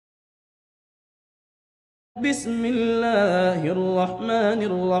بسم الله الرحمن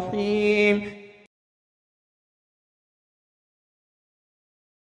الرحيم.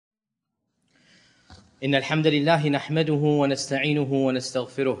 إن الحمد لله نحمده ونستعينه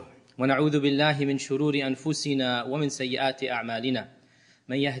ونستغفره ونعوذ بالله من شرور أنفسنا ومن سيئات أعمالنا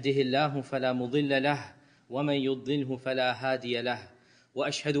من يهده الله فلا مضل له ومن يضلله فلا هادي له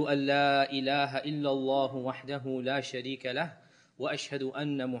وأشهد أن لا إله إلا الله وحده لا شريك له وأشهد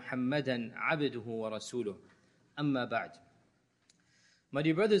أن محمدا عبده ورسوله أما بعد. My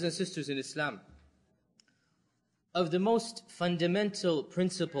dear brothers and sisters in Islam, of the most fundamental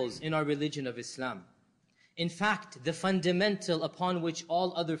principles in our religion of Islam, in fact, the fundamental upon which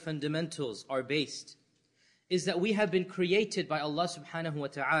all other fundamentals are based, is that we have been created by Allah subhanahu wa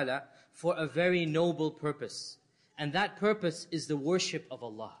ta'ala for a very noble purpose. And that purpose is the worship of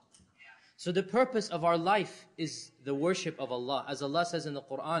Allah. So the purpose of our life is the worship of Allah. As Allah says in the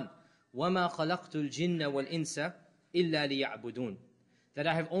Quran, وَمَا خَلَقْتُ الْجِنَّ وَالْإِنسَ إِلَّا لِيَعْبُدُونَ, that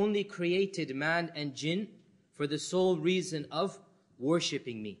I have only created man and jinn for the sole reason of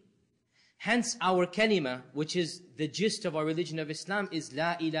worshipping me. Hence our kalima, which is the gist of our religion of Islam, is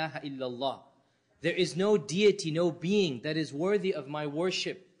La ilaha illallah. There is no deity, no being that is worthy of my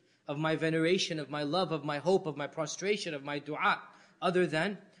worship, of my veneration, of my love, of my hope, of my prostration, of my dua, other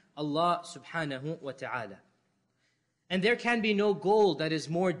than Allah subhanahu wa ta'ala. And there can be no goal that is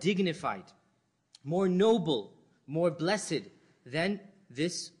more dignified, more noble, more blessed than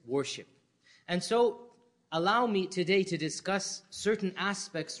this worship. And so, allow me today to discuss certain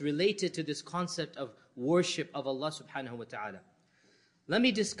aspects related to this concept of worship of Allah subhanahu wa ta'ala. Let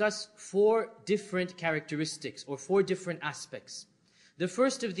me discuss 4 different characteristics or 4 different aspects. The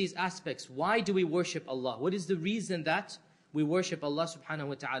first of these aspects, why do we worship Allah? What is the reason that we worship Allah subhanahu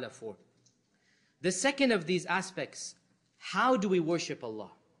wa ta'ala for? The second of these aspects, how do we worship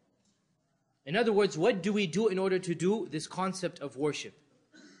Allah? In other words, what do we do in order to do this concept of worship?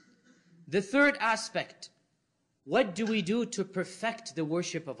 The third aspect, what do we do to perfect the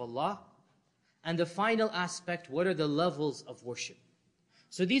worship of Allah? And the final aspect, what are the levels of worship?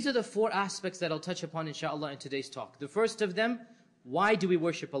 So these are the 4 aspects that I'll touch upon inshallah in today's talk. The first of them, why do we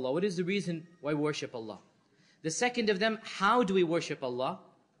worship Allah? What is the reason why we worship Allah? The second of them, how do we worship Allah?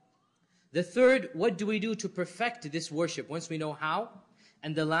 The third, what do we do to perfect this worship once we know how?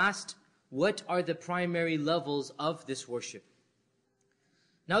 And the last, what are the primary levels of this worship?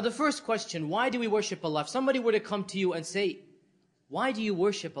 Now the first question, why do we worship Allah? If somebody were to come to you and say, why do you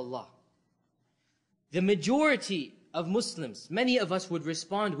worship Allah? The majority of Muslims, many of us would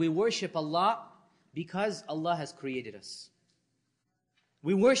respond, we worship Allah because Allah has created us.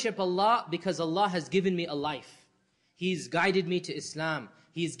 We worship Allah because Allah has given me a life. He's guided me to Islam.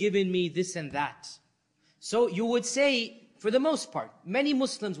 He's given me this and that. So you would say, for the most part, many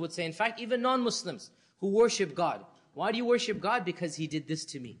Muslims would say, in fact, even non-Muslims who worship God, why do you worship God? Because He did this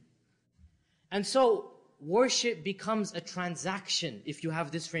to me. And so, worship becomes a transaction if you have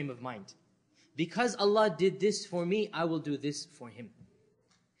this frame of mind. Because Allah did this for me, I will do this for Him.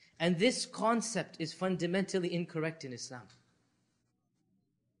 And this concept is fundamentally incorrect in Islam.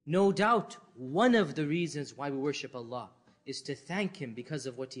 No doubt, one of the reasons why we worship Allah is to thank Him because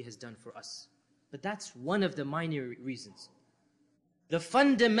of what He has done for us. But that's one of the minor reasons. The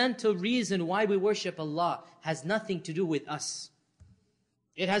fundamental reason why we worship Allah has nothing to do with us.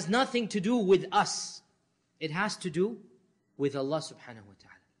 It has nothing to do with us. It has to do with Allah subhanahu wa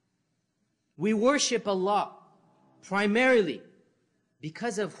ta'ala. We worship Allah primarily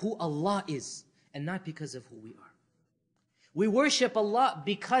because of who Allah is and not because of who we are. We worship Allah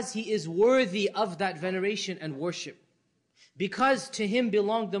because He is worthy of that veneration and worship. Because to Him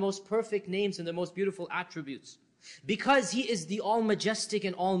belong the most perfect names and the most beautiful attributes. Because He is the all-majestic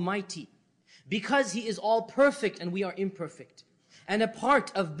and almighty. Because He is all-perfect and we are imperfect. And a part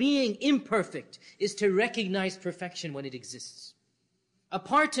of being imperfect is to recognize perfection when it exists. A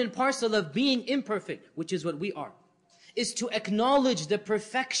part and parcel of being imperfect, which is what we are, is to acknowledge the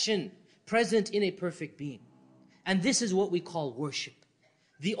perfection present in a perfect being. And this is what we call worship.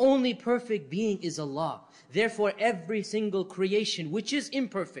 The only perfect being is Allah. Therefore, every single creation which is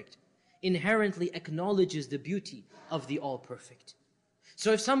imperfect inherently acknowledges the beauty of the all-perfect.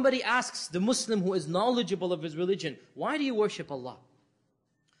 So if somebody asks the Muslim who is knowledgeable of his religion, why do you worship Allah?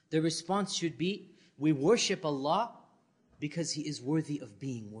 The response should be, we worship Allah because He is worthy of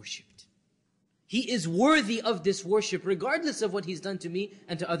being worshipped. He is worthy of this worship regardless of what He's done to me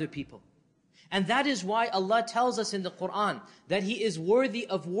and to other people. And that is why Allah tells us in the Quran that He is worthy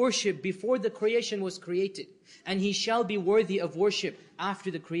of worship before the creation was created. And He shall be worthy of worship after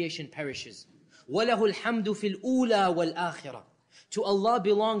the creation perishes. وَلَهُ الْحَمْدُ فِي الْأُولَى وَالْآخِرَةِ. To Allah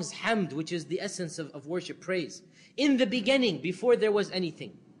belongs hamd, which is the essence of worship, praise. In the beginning, before there was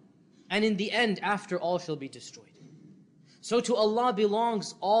anything. And in the end, after all shall be destroyed. So to Allah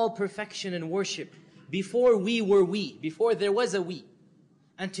belongs all perfection and worship. Before we were we, before there was a we.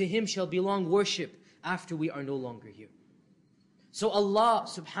 And to Him shall belong worship after we are no longer here. So Allah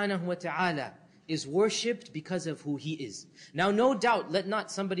subhanahu wa ta'ala is worshipped because of who He is. Now no doubt, let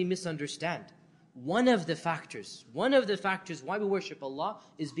not somebody misunderstand. One of the factors why we worship Allah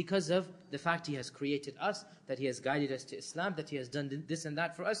is because of the fact He has created us, that He has guided us to Islam, that He has done this and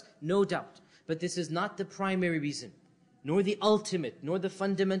that for us, no doubt. But this is not the primary reason, nor the ultimate, nor the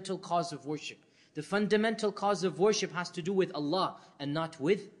fundamental cause of worship. The fundamental cause of worship has to do with Allah and not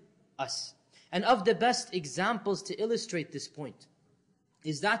with us. And of the best examples to illustrate this point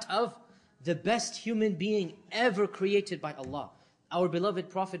is that of the best human being ever created by Allah, our beloved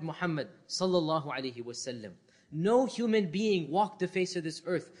Prophet Muhammad sallallahu alaihi wasallam. No human being walked the face of this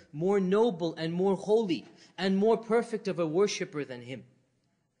earth more noble and more holy and more perfect of a worshipper than him.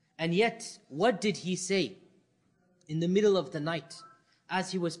 And yet, what did he say in the middle of the night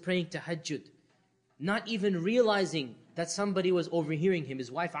as he was praying tahajjud? Not even realizing that somebody was overhearing him.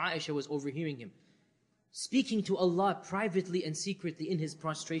 His wife Aisha was overhearing him, speaking to Allah privately and secretly in his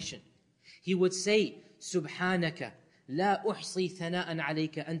prostration. He would say, Subhanaka, la uhsi thana'an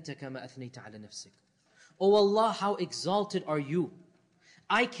alayka anta kama athnayta ala nafsik. O Allah, how exalted are you.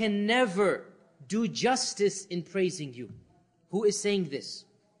 I can never do justice in praising you. Who is saying this?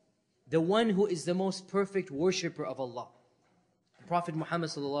 The one who is the most perfect worshipper of Allah, Prophet Muhammad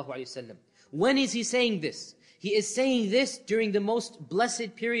sallallahu alaihi wasallam. When is he saying this? He is saying this during the most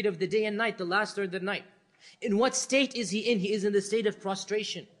blessed period of the day and night, the last third of the night. In what state is he in? He is in the state of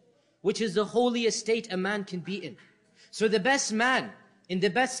prostration, which is the holiest state a man can be in. So the best man, in the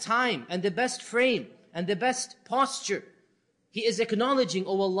best time, and the best frame, and the best posture, he is acknowledging,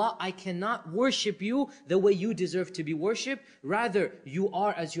 Oh Allah, I cannot worship you the way you deserve to be worshipped. Rather, you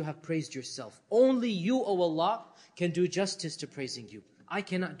are as you have praised yourself. Only you, O Allah, can do justice to praising you. I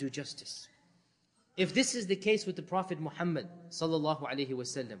cannot do justice. If this is the case with the Prophet Muhammad sallallahu alaihi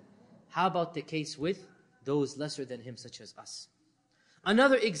wasallam, how about the case with those lesser than him, such as us?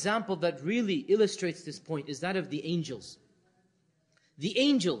 Another example that really illustrates this point is that of the angels. The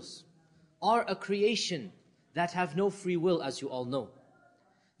angels are a creation that have no free will, as you all know.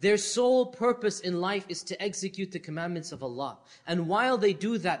 Their sole purpose in life is to execute the commandments of Allah. And while they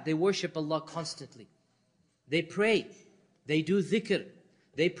do that, they worship Allah constantly. They pray, they do dhikr,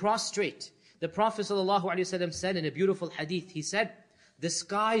 they prostrate. The Prophet ﷺ said in a beautiful hadith, he said, the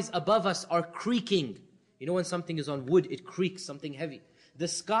skies above us are creaking. You know when something is on wood, it creaks, something heavy. The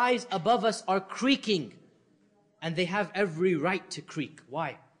skies above us are creaking. And they have every right to creak.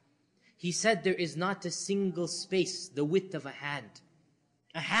 Why? He said there is not a single space the width of a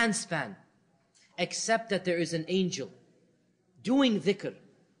handspan, except that there is an angel doing dhikr,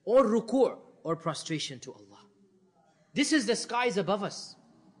 or ruku' or prostration to Allah. This is the skies above us.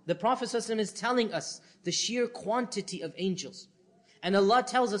 The Prophet ﷺ is telling us the sheer quantity of angels. And Allah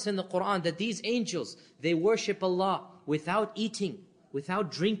tells us in the Quran that these angels, they worship Allah without eating,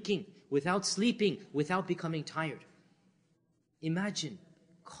 without drinking, without sleeping, without becoming tired. Imagine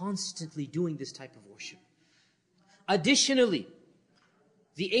constantly doing this type of worship. Additionally,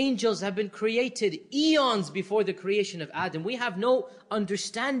 the angels have been created eons before the creation of Adam. We have no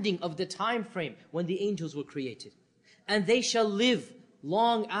understanding of the time frame when the angels were created. And they shall live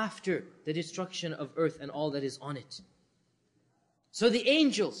long after the destruction of earth and all that is on it. So the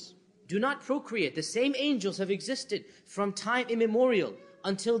angels do not procreate. The same angels have existed from time immemorial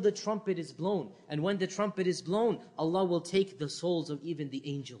until the trumpet is blown. And when the trumpet is blown, Allah will take the souls of even the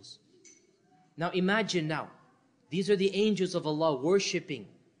angels. Now imagine now, these are the angels of Allah worshipping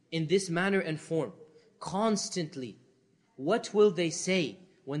in this manner and form, constantly. What will they say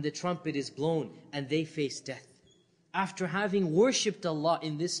when the trumpet is blown and they face death? After having worshipped Allah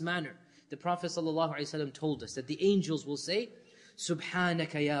in this manner, the Prophet ﷺ told us that the angels will say,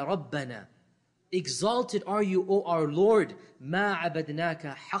 Subhanaka ya Rabbana, exalted are you, O our Lord, ma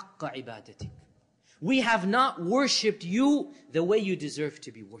abadnaka haqqa ibadatik. We have not worshipped you the way you deserve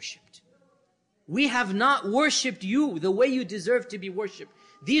to be worshipped. We have not worshipped you the way you deserve to be worshipped.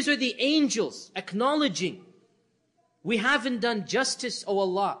 These are the angels acknowledging, we haven't done justice, O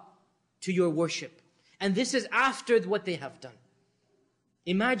Allah, to your worship. And this is after what they have done.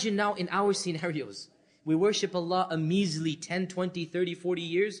 Imagine now in our scenarios, we worship Allah a measly 10, 20, 30, 40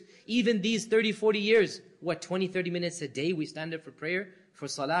 years. Even these 30, 40 years, 20, 30 minutes a day we stand up for prayer, for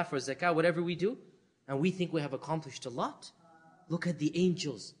salah, for zakah, whatever we do. And we think we have accomplished a lot. Look at the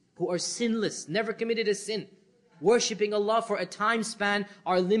angels who are sinless, never committed a sin. worshipping Allah for a time span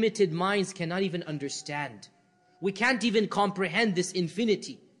our limited minds cannot even understand. We can't even comprehend this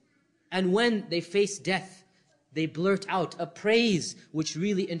infinity. And when they face death, they blurt out a praise which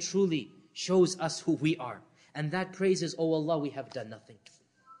really and truly shows us who we are. And that praise is, oh Allah, we have done nothing.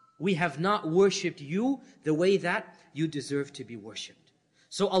 We have not worshipped you the way that you deserve to be worshipped.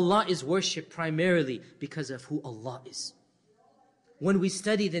 So Allah is worshipped primarily because of who Allah is. When we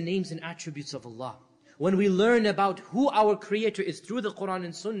study the names and attributes of Allah, when we learn about who our Creator is through the Quran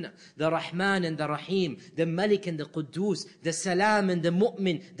and Sunnah, the Rahman and the Rahim, the Malik and the Quddus, the Salam and the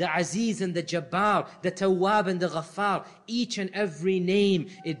Mu'min, the Aziz and the Jabbar, the Tawwab and the Ghaffar, each and every name,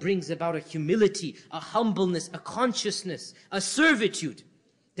 it brings about a humility, a humbleness, a consciousness, a servitude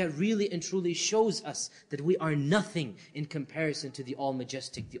that really and truly shows us that we are nothing in comparison to the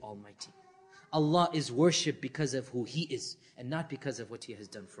All-Majestic, the Almighty. Allah is worshipped because of who He is and not because of what He has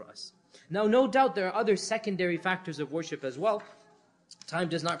done for us. Now, no doubt there are other secondary factors of worship as well. Time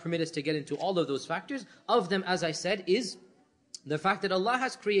does not permit us to get into all of those factors. Of them, as I said, is the fact that Allah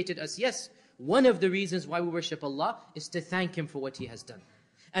has created us. Yes, one of the reasons why we worship Allah is to thank Him for what He has done.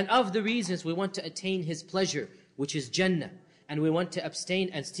 And of the reasons we want to attain His pleasure, which is Jannah. And we want to abstain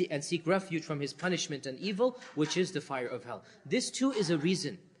and seek refuge from His punishment and evil, which is the fire of hell. This too is a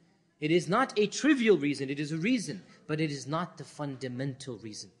reason. It is not a trivial reason, it is a reason, but it is not the fundamental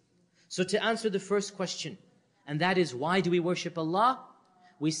reason. So to answer the first question, and that is why do we worship Allah?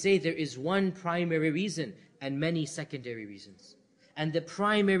 We say there is one primary reason and many secondary reasons. And the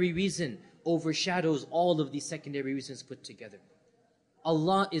primary reason overshadows all of these secondary reasons put together.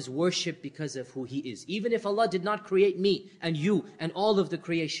 Allah is worshipped because of who He is. Even if Allah did not create me and you and all of the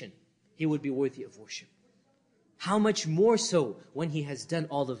creation, He would be worthy of worship. How much more so when He has done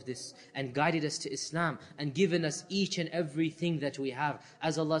all of this and guided us to Islam and given us each and everything that we have.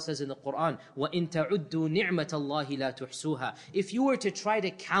 As Allah says in the Quran, وَإِن تَعُدُّوا نِعْمَةَ اللَّهِ لَا تُحْسُوهَا. If you were to try to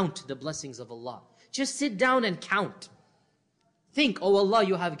count the blessings of Allah, just sit down and count. Think, oh Allah,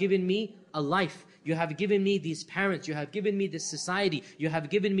 you have given me a life. You have given me these parents. You have given me this society. You have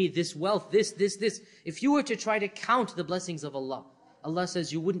given me this wealth, this. If you were to try to count the blessings of Allah, Allah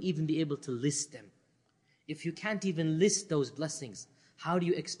says you wouldn't even be able to list them. If you can't even list those blessings, how do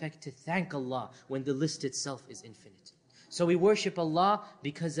you expect to thank Allah when the list itself is infinite? So we worship Allah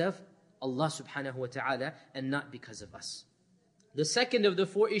because of Allah subhanahu wa ta'ala and not because of us. The second of the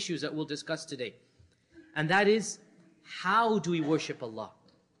four issues that we'll discuss today, and that is, how do we worship Allah?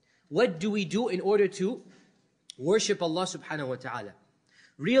 What do we do in order to worship Allah subhanahu wa ta'ala?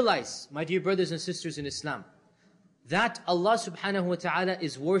 Realize, my dear brothers and sisters in Islam, that Allah subhanahu wa ta'ala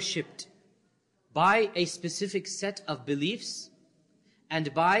is worshipped by a specific set of beliefs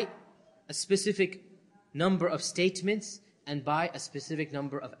and by a specific number of statements and by a specific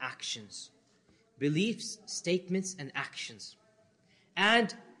number of actions. Beliefs, statements and actions.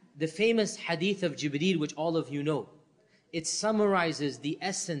 And the famous hadith of Jibreel, which all of you know, it summarizes the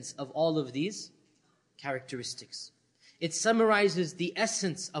essence of all of these characteristics. It summarizes the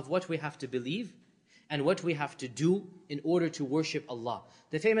essence of what we have to believe and what we have to do in order to worship Allah.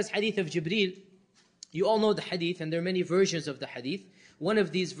 The famous hadith of Jibreel, you all know the hadith and there are many versions of the hadith. One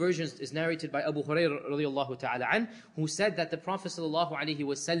of these versions is narrated by Abu Hurairah radiallahu ta'ala an, who said that the Prophet sallallahu alaihi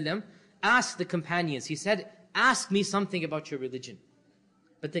wasallam asked the companions, he said, ask me something about your religion.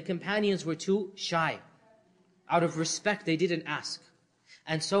 But the companions were too shy. Out of respect, they didn't ask.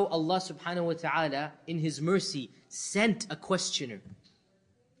 And so Allah subhanahu wa ta'ala, in His mercy, sent a questioner.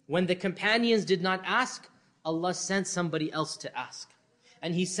 When the companions did not ask, Allah sent somebody else to ask.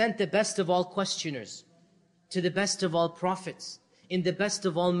 And He sent the best of all questioners, to the best of all prophets, in the best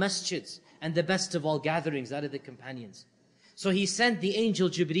of all masjids, and the best of all gatherings out of the companions. So He sent the angel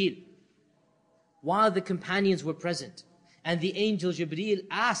Jibreel, while the companions were present. And the angel Jibreel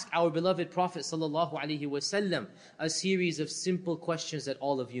asked our beloved Prophet sallallahu alaihi wasallam a series of simple questions that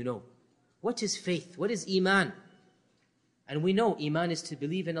all of you know. What is faith? What is Iman? And we know Iman is to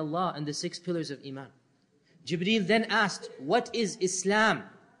believe in Allah and the 6 pillars of Iman. Jibreel then asked, what is Islam?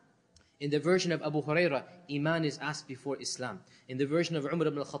 In the version of Abu Hurairah, Iman is asked before Islam. In the version of Umar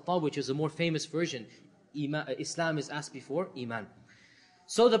ibn al-Khattab, which is a more famous version, Islam is asked before Iman.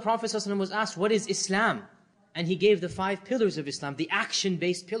 So the Prophet sallallahu alaihi wasallam was asked, what is Islam? And he gave the 5 pillars of Islam, the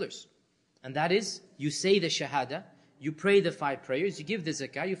action-based pillars. And that is, you say the Shahada, you pray the 5 prayers, you give the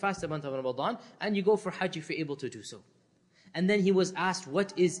zakah, you fast the month of Ramadan, and you go for Hajj if you're able to do so. And then he was asked,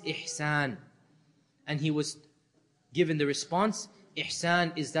 what is Ihsan? And he was given the response,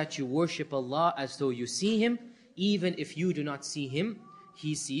 Ihsan is that you worship Allah as though you see Him, even if you do not see Him,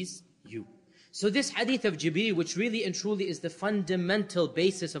 He sees you. So this hadith of Jibreel, which really and truly is the fundamental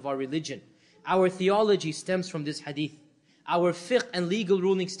basis of our religion, Our theology stems from this hadith. Our fiqh and legal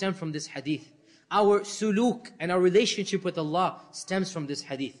rulings stem from this hadith. Our suluk and our relationship with Allah stems from this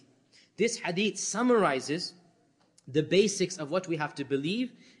hadith. This hadith summarizes the basics of what we have to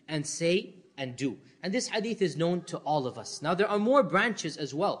believe and say and do. And this hadith is known to all of us. Now there are more branches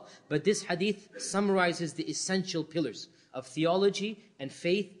as well, but this hadith summarizes the essential pillars of theology and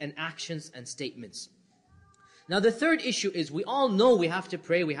faith and actions and statements. Now the third issue is, we all know we have to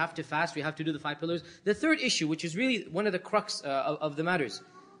pray, we have to fast, we have to do the 5 pillars. The third issue, which is really one of the crux of the matters,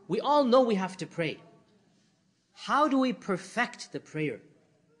 we all know we have to pray. How do we perfect the prayer?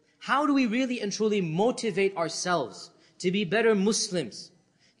 How do we really and truly motivate ourselves to be better Muslims,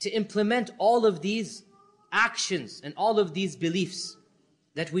 to implement all of these actions and all of these beliefs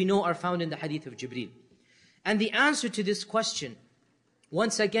that we know are found in the hadith of Jibreel? And the answer to this question,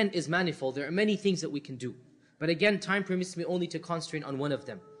 once again, is manifold. There are many things that we can do. But again, time permits me only to concentrate on one of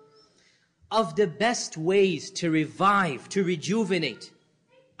them. Of the best ways to revive, to rejuvenate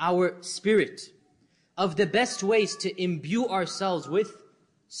our spirit, of the best ways to imbue ourselves with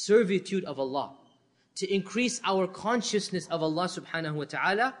servitude of Allah, to increase our consciousness of Allah subhanahu wa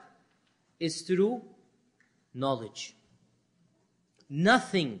ta'ala, is through knowledge.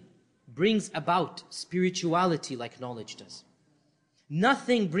 Nothing brings about spirituality like knowledge does.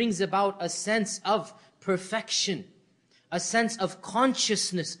 Nothing brings about a sense of perfection, a sense of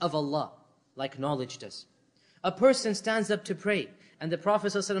consciousness of Allah like knowledge does. A person stands up to pray, and the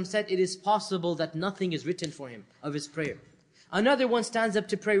Prophet ﷺ said it is possible that nothing is written for him of his prayer. Another one stands up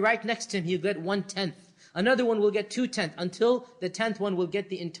to pray, right next to him he'll get 1/10. Another one will get 2/10, until the 10th one will get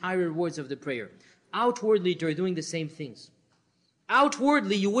the entire rewards of the prayer. Outwardly they're doing the same things.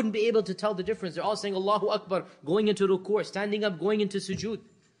 Outwardly you wouldn't be able to tell the difference. They're all saying Allahu Akbar, going into ruku', standing up, going into sujood.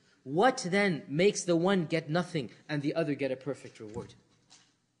 What then makes the one get nothing and the other get a perfect reward?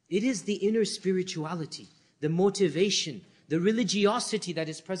 It is the inner spirituality, the motivation, the religiosity that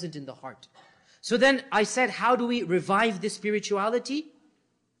is present in the heart. So then I said, how do we revive this spirituality?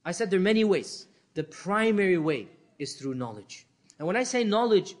 I said there are many ways. The primary way is through knowledge. And when I say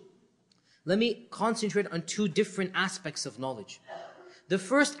knowledge, let me concentrate on 2 different aspects of knowledge. The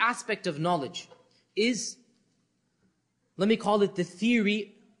first aspect of knowledge is, let me call it the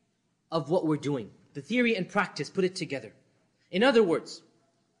theory of what we're doing. The theory and practice, put it together. In other words,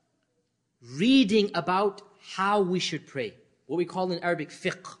 reading about how we should pray. What we call in Arabic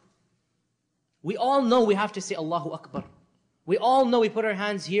fiqh. We all know we have to say Allahu Akbar. We all know we put our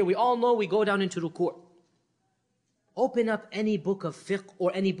hands here. We all know we go down into ruku'. Open up any book of fiqh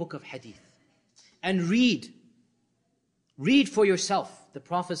or any book of hadith and read. Read for yourself. The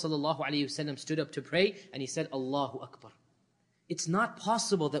Prophet ﷺ stood up to pray and he said Allahu Akbar. It's not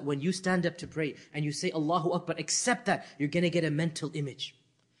possible that when you stand up to pray and you say Allahu Akbar, except that you're going to get a mental image.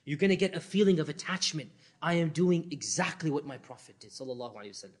 You're going to get a feeling of attachment. I am doing exactly what my Prophet did, sallallahu alaihi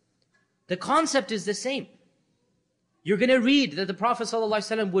wasallam. The concept is the same. You're going to read that the Prophet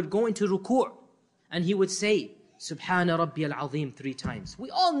ﷺ would go into ruku' and he would say, Subhana Rabbi al-Azim 3 times. We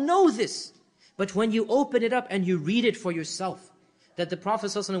all know this. But when you open it up and you read it for yourself, that the Prophet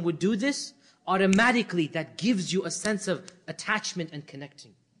ﷺ would do this, automatically that gives you a sense of attachment and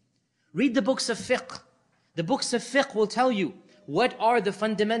connecting. Read the books of fiqh. The books of fiqh will tell you what are the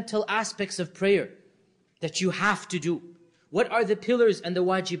fundamental aspects of prayer that you have to do. What are the pillars and the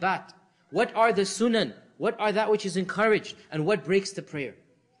wajibat? What are the sunan? What are that which is encouraged? And what breaks the prayer?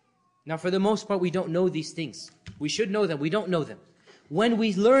 Now for the most part we don't know these things. We should know them, we don't know them. When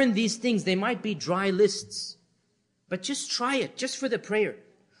we learn these things, they might be dry lists. But just try it, just for the prayer.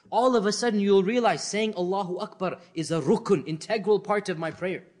 All of a sudden you'll realize saying Allahu Akbar is a rukun, integral part of my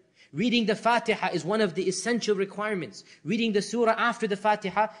prayer. Reading the Fatiha is one of the essential requirements. Reading the surah after the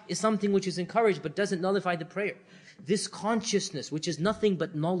Fatiha is something which is encouraged but doesn't nullify the prayer. This consciousness, which is nothing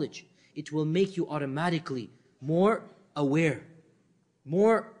but knowledge, it will make you automatically more aware,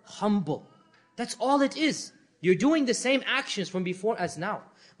 more humble. That's all it is. You're doing the same actions from before as now.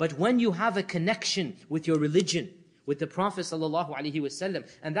 But when you have a connection with your religion, with the Prophet ﷺ,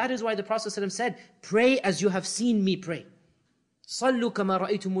 and that is why the Prophet ﷺ said, pray as you have seen me pray. صَلُّوا كَمَا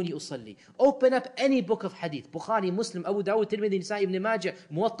رَأَيْتُمُونِي أُصَلِّي. Open up any book of hadith. Bukhari, Muslim, Abu Dawud, Tirmidhi, Nisa'i, Ibn Majah,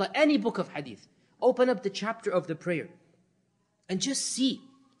 Muwatta, any book of hadith. Open up the chapter of the prayer. And just see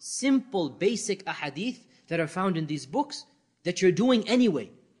simple, basic ahadith that are found in these books that you're doing anyway.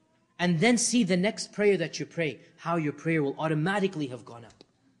 And then see the next prayer that you pray, how your prayer will automatically have gone up.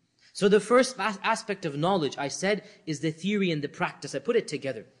 So the first aspect of knowledge, I said, is the theory and the practice. I put it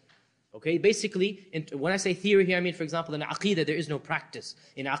together. Okay, basically, when I say theory here, I mean, for example, in Aqeedah, there is no practice.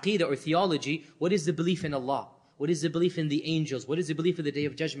 In Aqeedah or theology, what is the belief in Allah? What is the belief in the angels? What is the belief in the Day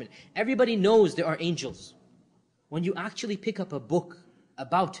of Judgment? Everybody knows there are angels. When you actually pick up a book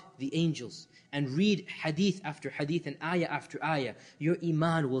about the angels and read hadith after hadith and ayah after ayah, your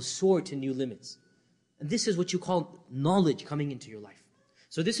iman will soar to new limits. And this is what you call knowledge coming into your life.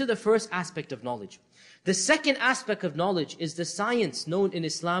 So this is the first aspect of knowledge. The second aspect of knowledge is the science known in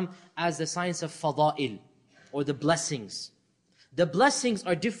Islam as the science of fada'il, or the blessings. The blessings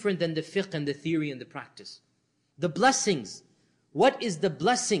are different than the fiqh and the theory and the practice. The blessings, what is the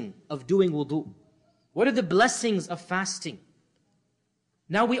blessing of doing wudu? What are the blessings of fasting?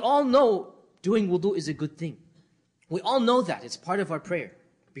 Now we all know doing wudu is a good thing. We all know that, it's part of our prayer.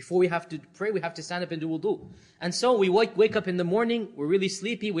 Before we have to pray, we have to stand up and do wudu. And so we wake up in the morning, we're really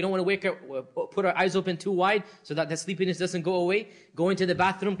sleepy, we don't want to wake up, put our eyes open too wide so that the sleepiness doesn't go away. Go into the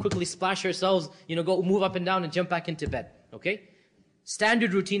bathroom, quickly splash ourselves, go move up and down and jump back into bed. Okay?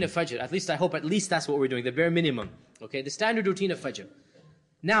 Standard routine of Fajr. At least I hope that's what we're doing, the bare minimum. Okay? The standard routine of Fajr.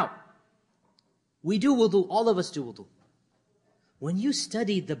 Now, we do wudu, all of us do wudu. When you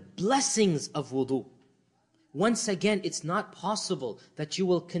study the blessings of wudu, once again, it's not possible that you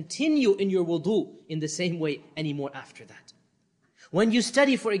will continue in your wudu in the same way anymore after that. When you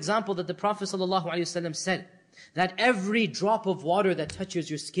study, for example, that the Prophet ﷺ said that every drop of water that touches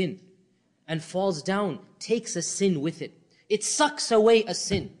your skin and falls down takes a sin with it. It sucks away a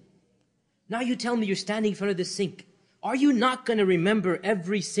sin. Now you tell me you're standing in front of the sink. Are you not going to remember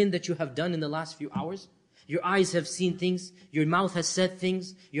every sin that you have done in the last few hours? Your eyes have seen things, your mouth has said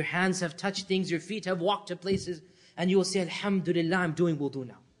things, your hands have touched things, your feet have walked to places, and you will say, Alhamdulillah, I'm doing wudu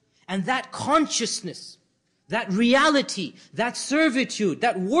now. And that consciousness, that reality, that servitude,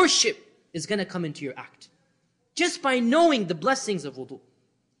 that worship is going to come into your act. Just by knowing the blessings of wudu.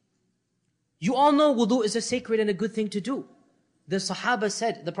 You all know wudu is a sacred and a good thing to do. The Sahaba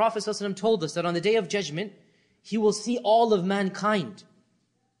said, the Prophet ﷺ told us that on the Day of Judgment, he will see all of mankind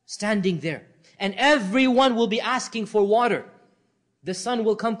standing there. And everyone will be asking for water. The sun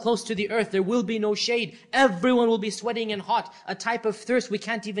will come close to the earth. There will be no shade. Everyone will be sweating and hot. A type of thirst we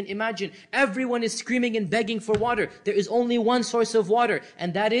can't even imagine. Everyone is screaming and begging for water. There is only one source of water,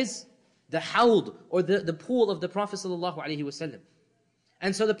 and that is the hawd, or the pool of the Prophet ﷺ.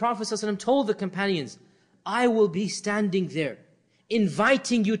 And so the Prophet ﷺ told the companions, I will be standing there,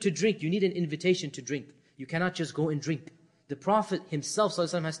 inviting you to drink. You need an invitation to drink. You cannot just go and drink. The Prophet himself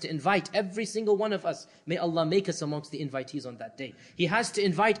ﷺ has to invite every single one of us. May Allah make us amongst the invitees on that day. He has to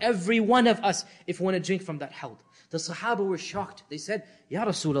invite every one of us if we want to drink from that hawd. The Sahaba were shocked. They said, Ya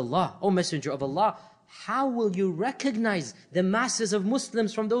Rasulullah, O Messenger of Allah, how will you recognize the masses of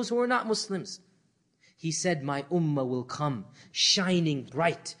Muslims from those who are not Muslims? He said, my ummah will come shining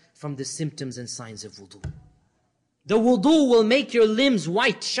bright from the symptoms and signs of wudu. The wudu will make your limbs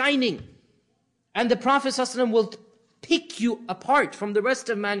white, shining. And the Prophet ﷺ will pick you apart from the rest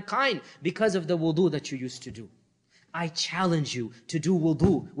of mankind because of the wudu that you used to do. I challenge you to do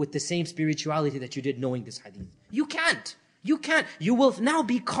wudu with the same spirituality that you did knowing this hadith. You can't. You can't. You will now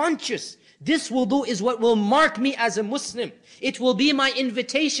be conscious. This wudu is what will mark me as a Muslim. It will be my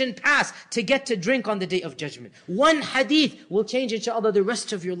invitation pass to get to drink on the Day of Judgment. One hadith will change, inshallah, the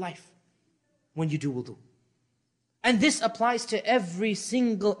rest of your life when you do wudu. And this applies to every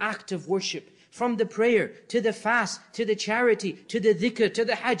single act of worship. From the prayer, to the fast, to the charity, to the dhikr, to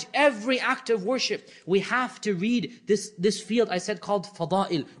the hajj, every act of worship, we have to read this field I said called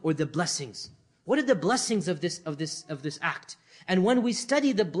fada'il, or the blessings. What are the blessings of this act? And when we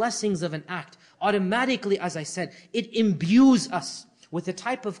study the blessings of an act, automatically, as I said, it imbues us with a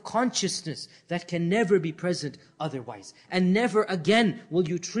type of consciousness that can never be present otherwise. And never again will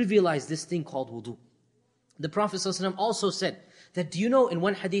you trivialize this thing called wudu. The Prophet ﷺ also said, that do you know, in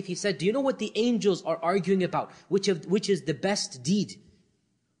one hadith he said, do you know what the angels are arguing about? Which is the best deed?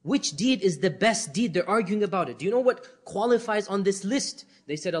 Which deed is the best deed? They're arguing about it. Do you know what qualifies on this list?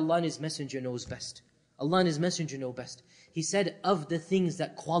 They said, Allah and His Messenger knows best. Allah and His Messenger know best. He said, of the things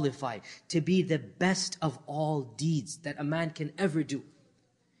that qualify to be the best of all deeds that a man can ever do,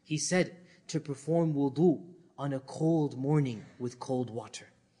 he said, to perform wudu on a cold morning with cold water.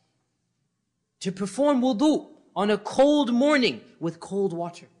 To perform wudu on a cold morning with cold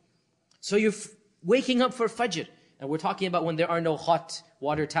water. So you're waking up for Fajr, and we're talking about when there are no hot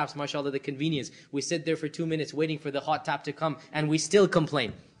water taps, mashallah, the convenience. We sit there for 2 minutes waiting for the hot tap to come, and we still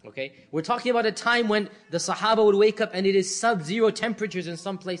complain. Okay? We're talking about a time when the Sahaba would wake up and it is sub-zero temperatures in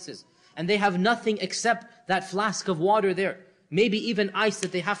some places, and they have nothing except that flask of water there. Maybe even ice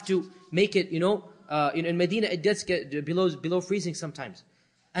that they have to make it, in Medina it does get below freezing sometimes.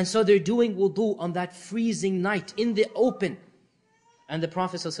 And so they're doing wudu on that freezing night in the open. And the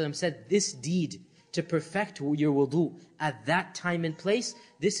Prophet ﷺ said, this deed to perfect your wudu at that time and place,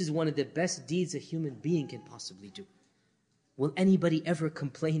 this is one of the best deeds a human being can possibly do. Will anybody ever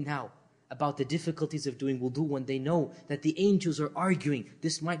complain now about the difficulties of doing wudu when they know that the angels are arguing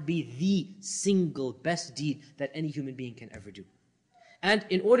this might be the single best deed that any human being can ever do? And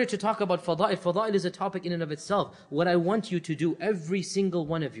in order to talk about fada'il is a topic in and of itself. What I want you to do, every single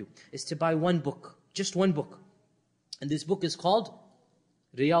one of you, is to buy one book, just one book. And this book is called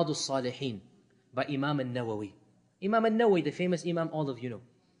Riyadus Salihin by Imam al-Nawawi. Imam al-Nawawi, the famous Imam, all of you know.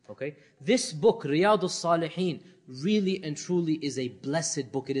 Okay? This book, Riyadus Salihin, really and truly is a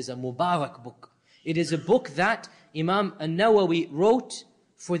blessed book. It is a Mubarak book. It is a book that Imam al-Nawawi wrote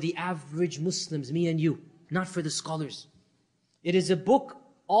for the average Muslims, me and you, not for the scholars. It is a book,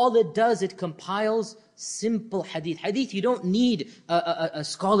 all it does, it compiles simple hadith. Hadith you don't need a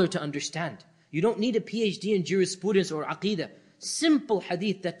scholar to understand. You don't need a PhD in jurisprudence or aqeedah. Simple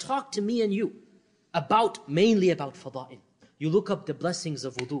hadith that talk to me and you mainly about fada'il. You look up the blessings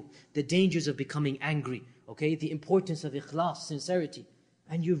of wudu, the dangers of becoming angry, okay, the importance of ikhlas, sincerity,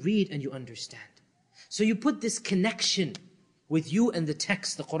 and you read and you understand. So you put this connection with you and the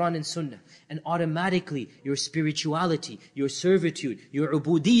text, the Quran and Sunnah, and automatically your spirituality, your servitude, your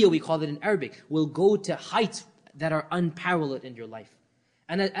ubudiyyah, we call it in Arabic, will go to heights that are unparalleled in your life.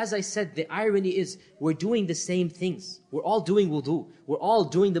 And as I said, the irony is, we're doing the same things. We're all doing wudu. We're all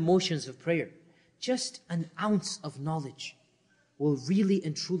doing the motions of prayer. Just an ounce of knowledge will really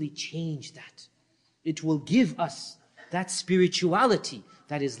and truly change that. It will give us that spirituality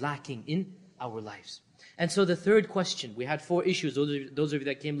that is lacking in our lives. And so the third question, we had 4 issues. Those of you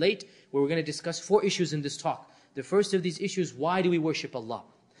that came late, we're going to discuss 4 issues in this talk. The first of these issues, why do we worship Allah?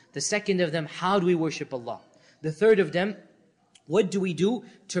 The second of them, how do we worship Allah? The third of them, what do we do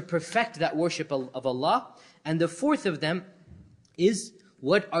to perfect that worship of Allah? And the fourth of them is,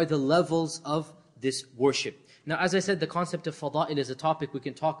 what are the levels of this worship? Now, as I said, the concept of fada'il is a topic we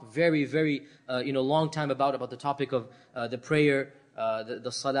can talk very, very, long time about the topic of the prayer,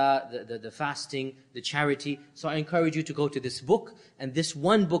 the salah, the fasting, the charity. So I encourage you to go to this book, and this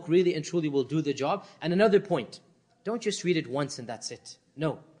one book really and truly will do the job. And another point, don't just read it once and that's it.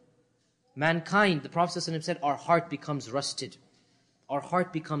 No. Mankind, the Prophet ﷺ said, our heart becomes rusted. Our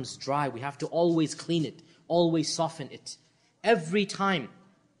heart becomes dry. We have to always clean it, always soften it. Every time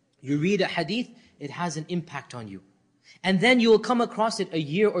you read a hadith, it has an impact on you. And then you will come across it a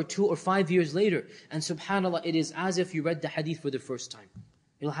year or 2 or 5 years later, and subhanAllah, it is as if you read the hadith for the first time.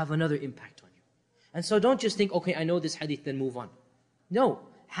 It'll have another impact on you. And so don't just think, okay, I know this hadith, then move on. No,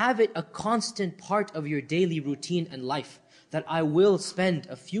 have it a constant part of your daily routine and life, that I will spend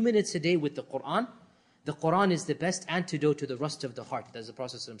a few minutes a day with the Quran. The Quran is the best antidote to the rust of the heart, as the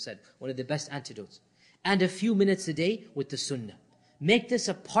Prophet ﷺ said, one of the best antidotes. And a few minutes a day with the Sunnah. Make this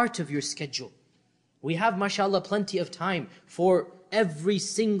a part of your schedule. We have, mashallah, plenty of time for every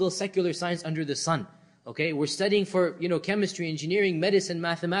single secular science under the sun. Okay, we're studying for, chemistry, engineering, medicine,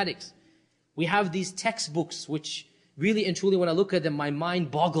 mathematics. We have these textbooks which really and truly, when I look at them, my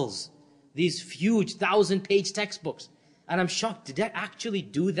mind boggles. These huge 1,000-page textbooks. And I'm shocked, did I actually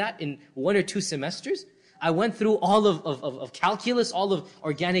do that in 1 or 2 semesters? I went through all of calculus, all of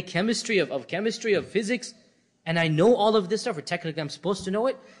organic chemistry, of chemistry, of physics, and I know all of this stuff, or technically I'm supposed to know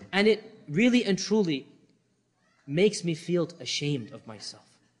it, and it really and truly makes me feel ashamed of myself.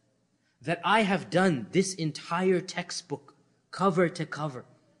 That I have done this entire textbook, cover to cover.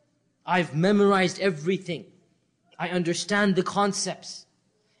 I've memorized everything. I understand the concepts.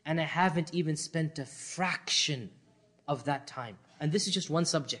 And I haven't even spent a fraction of that time. And this is just one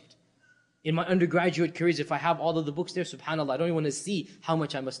subject. In my undergraduate careers, if I have all of the books there, subhanAllah, I don't even want to see how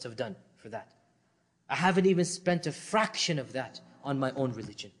much I must have done for that. I haven't even spent a fraction of that on my own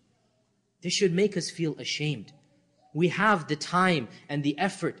religion. This should make us feel ashamed. We have the time and the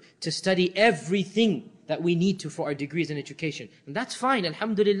effort to study everything that we need to for our degrees and education. And that's fine,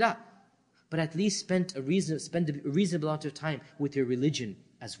 alhamdulillah. But at least spend a reasonable amount of time with your religion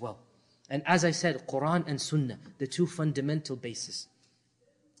as well. And as I said, Quran and Sunnah, the 2 fundamental bases.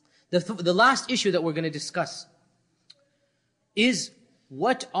 The last issue that we're going to discuss is,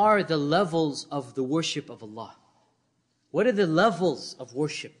 what are the levels of the worship of Allah? What are the levels of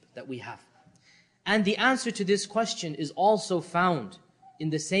worship that we have? And the answer to this question is also found in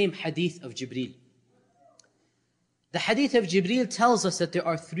the same hadith of Jibreel. The hadith of Jibreel tells us that there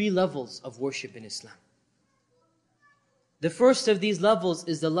are 3 levels of worship in Islam. The first of these levels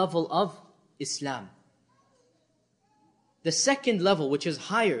is the level of Islam. The second level, which is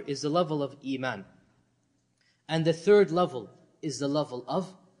higher, is the level of Iman. And the third level is the level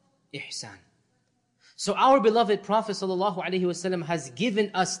of Ihsan. So our beloved Prophet ﷺ has given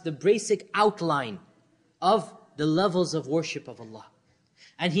us the basic outline of the levels of worship of Allah.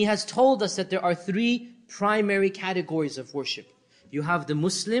 And he has told us that there are three primary categories of worship. You have the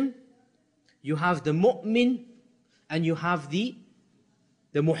Muslim, you have the mu'min, and you have the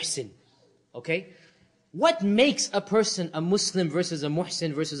muhsin. Okay? What makes a person a Muslim versus a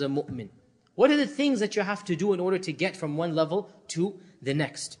muhsin versus a mu'min? What are the things that you have to do in order to get from one level to the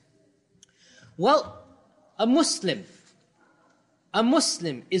next? Well, a Muslim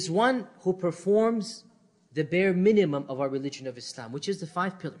is one who performs the bare minimum of our religion of Islam, which is the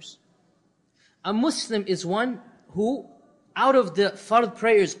 5 pillars. A Muslim is one who, out of the fard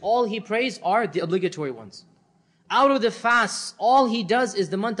prayers, all he prays are the obligatory ones. Out of the fasts, all he does is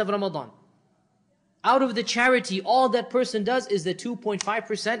the month of Ramadan. Out of the charity, all that person does is the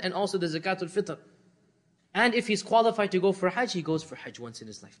 2.5% and also the zakatul fitr. And if he's qualified to go for Hajj, he goes for Hajj once in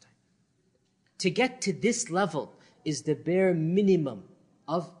his lifetime. To get to this level is the bare minimum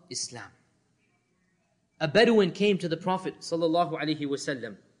of Islam. A Bedouin came to the Prophet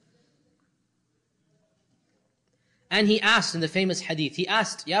ﷺ, and he asked in the famous hadith, he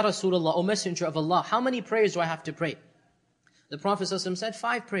asked, Ya Rasulullah, O Messenger of Allah, how many prayers do I have to pray? The Prophet ﷺ said,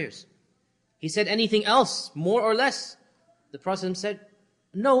 5 prayers. He said, anything else, more or less? The Prophet ﷺ said,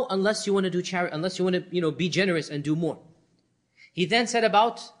 no, unless you want to do charity, unless you want to, be generous and do more. He then said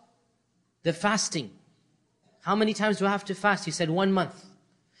about the fasting. How many times do I have to fast? He said, 1 month.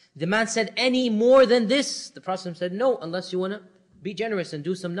 The man said, any more than this? The Prophet said, no, unless you want to be generous and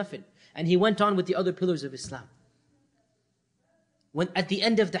do some nafil. And he went on with the other pillars of Islam. When at the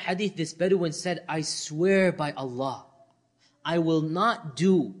end of the hadith, this Bedouin said, I swear by Allah, I will not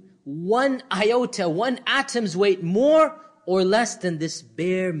do 1 iota, 1 atom's weight more or less than this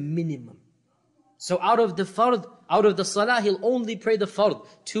bare minimum. So out of the fard, out of the salah, he'll only pray the fard.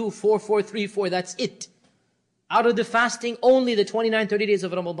 2, 4, 4, 3, 4, that's it. Out of the fasting, only the 29, 30 days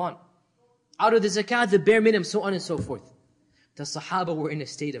of Ramadan. Out of the zakat, the bare minimum, so on and so forth. The Sahaba were in a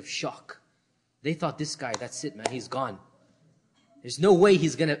state of shock. They thought, this guy, that's it, man, he's gone. There's no way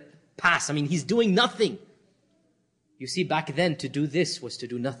he's going to pass. I mean, he's doing nothing. You see, back then, to do this was to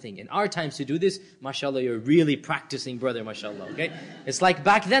do nothing. In our times, to do this, mashallah, you're really practicing, brother, mashallah, okay? It's like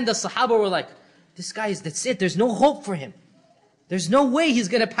back then, the Sahaba were like, this guy is, that's it, there's no hope for him. There's no way he's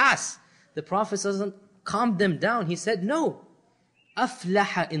going to pass. The Prophet calmed them down. He said, no.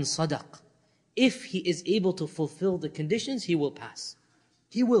 أَفْلَحَ إِن صَدَقْ. If he is able to fulfill the conditions, he will pass.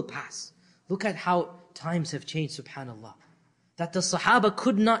 He will pass. Look at how times have changed, subhanallah. That the Sahaba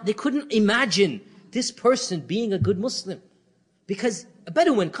couldn't imagine this person being a good Muslim. Because a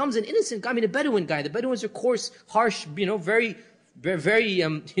Bedouin comes, an innocent guy, a Bedouin guy. The Bedouins are coarse, harsh, very,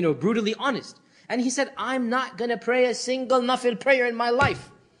 brutally honest. And he said, I'm not going to pray a single nafil prayer in my life.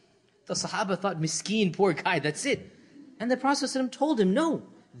 The Sahaba thought, miskeen, poor guy, that's it. And the Prophet ﷺ told him, no,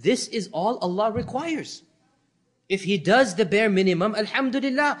 this is all Allah requires. If he does the bare minimum,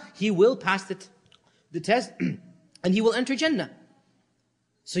 alhamdulillah, he will pass the test and he will enter Jannah.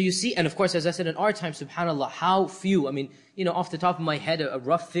 So you see, and of course, as I said, in our time, subhanallah, how few, off the top of my head, a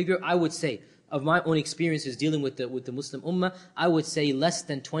rough figure, I would say, of my own experiences dealing with the Muslim ummah, I would say less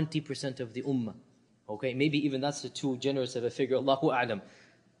than 20% of the ummah. Okay, maybe even that's too generous of a figure, Allahu a'lam.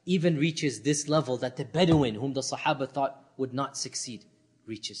 Even reaches this level that the Bedouin, whom the Sahaba thought would not succeed,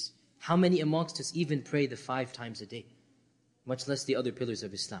 reaches. How many amongst us even pray the 5 times a day? Much less the other pillars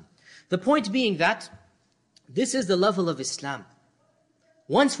of Islam. The point being that, this is the level of Islam.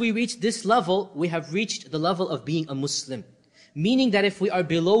 Once we reach this level, we have reached the level of being a Muslim. Meaning that if we are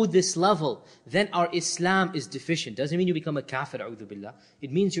below this level, then our Islam is deficient. Doesn't mean you become a kafir, a'udhu billah.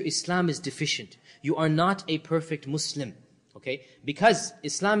 It means your Islam is deficient. You are not a perfect Muslim. Okay? Because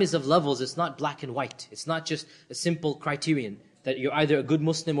Islam is of levels, it's not black and white. It's not just a simple criterion that you're either a good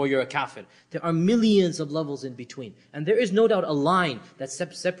Muslim or you're a kafir. There are millions of levels in between. And there is no doubt a line that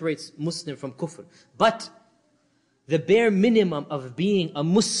separates Muslim from kufr. But the bare minimum of being a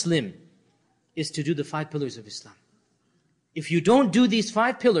Muslim is to do the 5 pillars of Islam. If you don't do these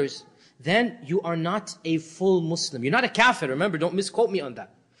 5 pillars, then you are not a full Muslim. You're not a kafir, remember, don't misquote me on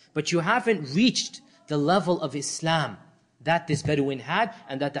that. But you haven't reached the level of Islam that this Bedouin had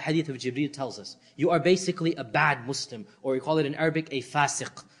and that the hadith of Jibreel tells us. You are basically a bad Muslim, or we call it in Arabic a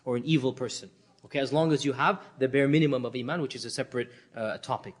fasiq, or an evil person. Okay, as long as you have the bare minimum of Iman, which is a separate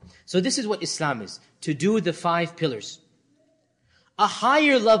topic. So this is what Islam is, to do the 5 pillars. A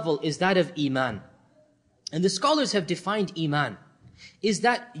higher level is that of Iman. And the scholars have defined Iman, is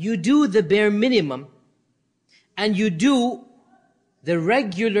that you do the bare minimum and you do the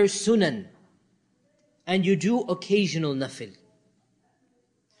regular sunan and you do occasional nafil.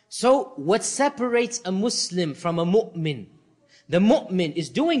 So what separates a Muslim from a mu'min? The mu'min is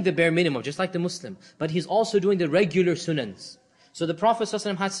doing the bare minimum, just like the Muslim, but he's also doing the regular sunnahs. So the Prophet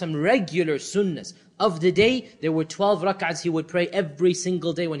ﷺ had some regular sunnahs. Of the day, there were 12 rak'ahs he would pray every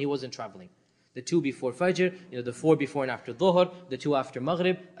single day when he wasn't traveling. The 2 before Fajr, the 4 before and after Dhuhr, the 2 after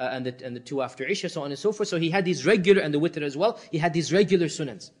Maghrib, and the 2 after Isha, so on and so forth. So he had these regular, and the witr as well, he had these regular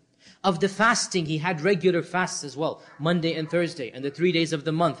sunnahs. Of the fasting, he had regular fasts as well, Monday and Thursday, and the 3 days of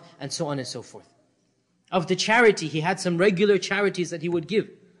the month, and so on and so forth. Of the charity, he had some regular charities that he would give.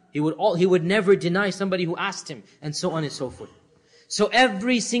 He would never deny somebody who asked him, and so on and so forth. So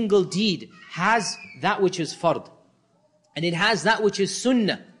every single deed has that which is fard, and it has that which is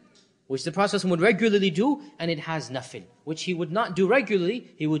sunnah, which the Prophet would regularly do, and it has nafil, which he would not do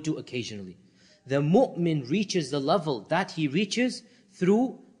regularly, he would do occasionally. The mu'min reaches the level that he reaches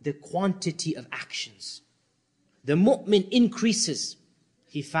through the quantity of actions. The mu'min increases.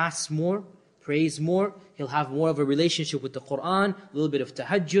 He fasts more, prays more, he'll have more of a relationship with the Qur'an, a little bit of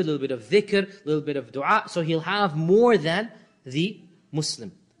tahajjud, a little bit of dhikr, a little bit of dua, so he'll have more than the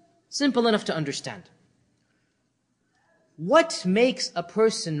Muslim. Simple enough to understand. What makes a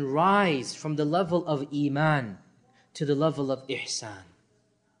person rise from the level of Iman to the level of Ihsan?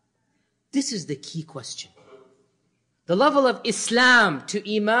 This is the key question. The level of Islam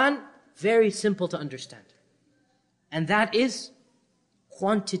to Iman, very simple to understand. And that is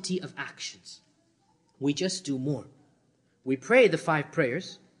quantity of actions. We just do more. We pray the 5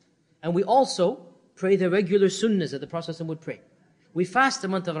 prayers, and we also pray the regular sunnahs that the Prophet would pray. We fast the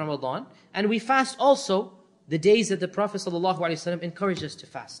month of Ramadan, and we fast also the days that the Prophet ﷺ encouraged us to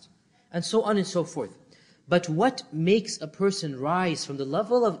fast, and so on and so forth. But what makes a person rise from the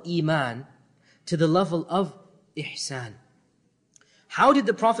level of Iman to the level of Ihsan? How did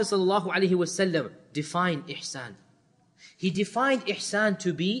the Prophet ﷺ define Ihsan? He defined Ihsan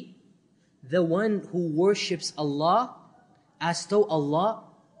to be the one who worships Allah as though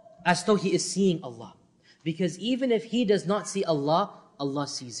he is seeing Allah. Because even if he does not see Allah, Allah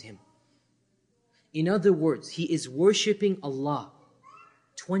sees him. In other words, he is worshipping Allah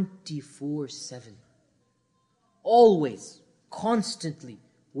 24/7. Always, constantly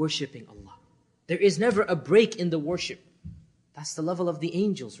worshipping Allah. There is never a break in the worship. That's the level of the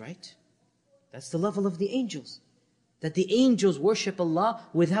angels, right? That's the level of the angels. That the angels worship Allah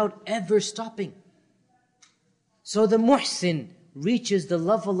without ever stopping. So the muhsin reaches the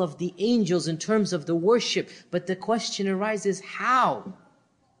level of the angels in terms of the worship. But the question arises, how?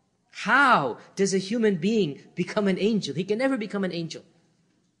 How does a human being become an angel? He can never become an angel.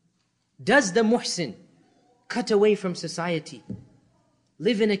 Does the muhsin cut away from society,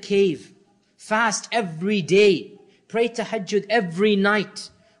 live in a cave, fast every day, pray tahajjud every night,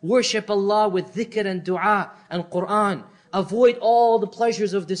 worship Allah with dhikr and dua and Qur'an, avoid all the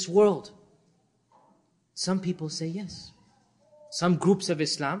pleasures of this world? Some people say yes. Some groups of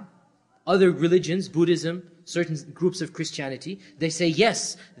Islam, other religions, Buddhism, certain groups of Christianity, they say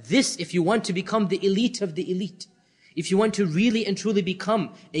yes, this, if you want to become the elite of the elite, if you want to really and truly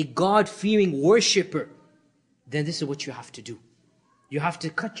become a God-fearing worshipper, then this is what you have to do. You have to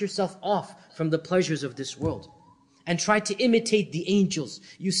cut yourself off from the pleasures of this world and try to imitate the angels.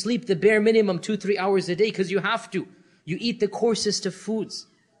 You sleep the bare minimum 2-3 hours a day because you have to. You eat the coarsest of foods,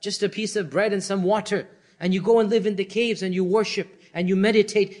 just a piece of bread and some water, and you go and live in the caves and you worship and you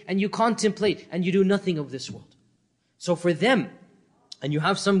meditate and you contemplate and you do nothing of this world. So for them, and you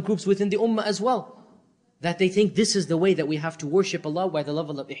have some groups within the ummah as well, that they think this is the way that we have to worship Allah by the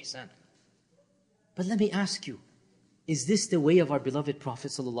level of ihsan. But let me ask you, is this the way of our beloved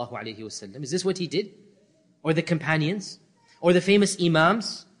Prophet ﷺ? Is this what he did? Or the companions? Or the famous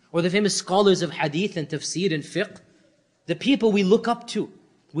imams? Or the famous scholars of hadith and tafsir and fiqh? The people we look up to,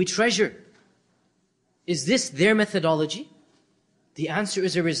 we treasure. Is this their methodology? The answer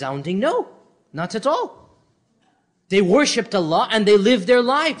is a resounding no. Not at all. They worshipped Allah and they lived their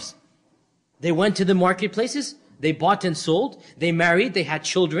lives. They went to the marketplaces, they bought and sold, they married, they had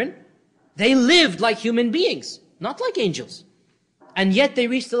children. They lived like human beings, not like angels. And yet they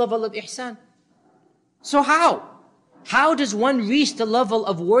reached the level of ihsan. So how? How does one reach the level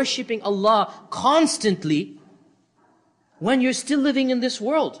of worshipping Allah constantly when you're still living in this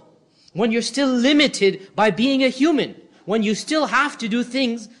world? When you're still limited by being a human? When you still have to do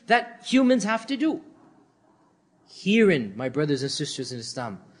things that humans have to do? Herein, my brothers and sisters in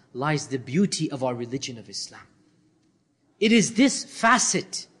Islam, lies the beauty of our religion of Islam. It is this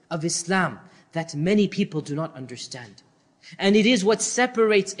facet of Islam that many people do not understand. And it is what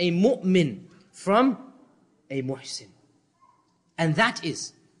separates a mu'min from a muhsin. And that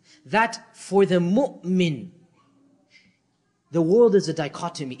is, that for the mu'min, The world is a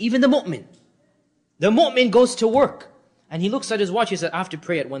dichotomy. Even the mu'min. The mu'min goes to work. And he looks at his watch, he said, I have to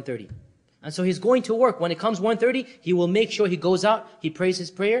pray at 1:30. And so he's going to work. When it comes 1:30, he will make sure he goes out, he prays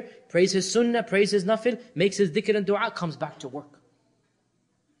his prayer, prays his sunnah, prays his nafil, makes his dhikr and dua, comes back to work.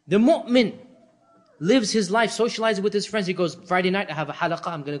 The mu'min lives his life, socializes with his friends. He goes, Friday night I have a halaqah,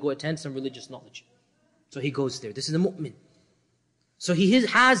 I'm going to go attend some religious knowledge. So he goes there. This is the mu'min. So he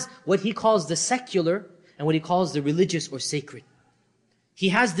has what he calls the secular and what he calls the religious or sacred. He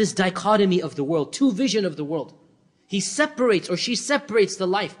has this dichotomy of the world, two vision of the world. He separates or she separates the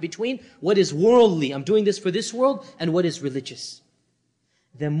life between what is worldly, I'm doing this for this world, and what is religious.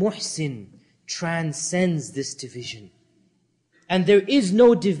 The muhsin transcends this division. And there is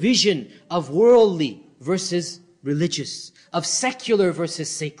no division of worldly versus religious, of secular versus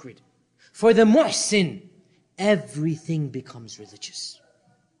sacred. For the muhsin, everything becomes religious.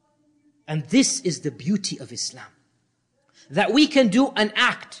 And this is the beauty of Islam. That we can do an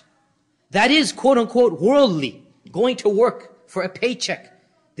act that is quote unquote worldly, going to work for a paycheck.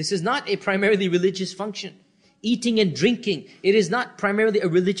 This is not a primarily religious function. Eating and drinking, it is not primarily a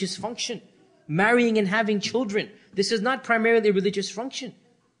religious function. Marrying and having children, this is not primarily a religious function.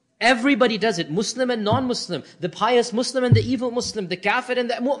 Everybody does it, Muslim and non-Muslim, the pious Muslim and the evil Muslim, the kafir and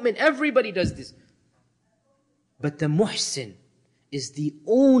the mu'min, everybody does this. But the muhsin is the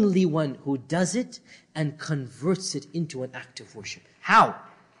only one who does it and converts it into an act of worship. How?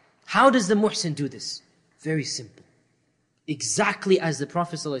 How does the muhsin do this? Very simple. Exactly as the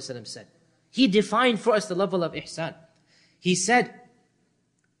Prophet ﷺ said. He defined for us the level of ihsan. He said,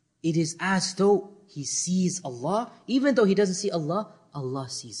 it is as though he sees Allah, even though he doesn't see Allah, Allah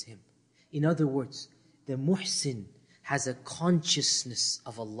sees him. In other words, the muhsin has a consciousness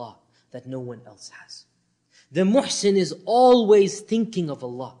of Allah that no one else has. The muhsin is always thinking of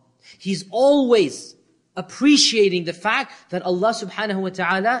Allah. He's always appreciating the fact that Allah subhanahu wa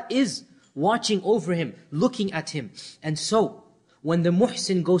ta'ala is watching over him, looking at him. And so, when the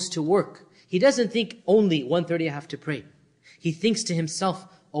muhsin goes to work, he doesn't think only 1:30 I have to pray. He thinks to himself,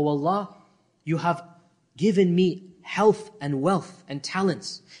 oh Allah, you have given me health and wealth and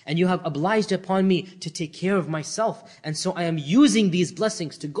talents, and you have obliged upon me to take care of myself. And so I am using these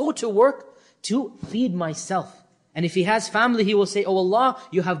blessings to go to work to feed myself. And if he has family, he will say, oh Allah,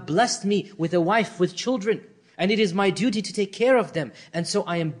 you have blessed me with a wife, with children, and it is my duty to take care of them. And so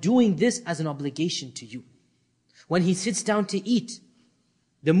I am doing this as an obligation to you. When he sits down to eat,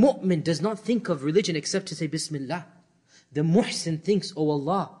 the mu'min does not think of religion except to say Bismillah. The muhsin thinks, oh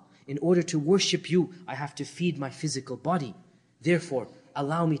Allah, in order to worship you, I have to feed my physical body. Therefore,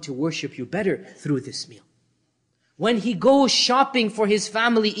 allow me to worship you better through this meal. When he goes shopping for his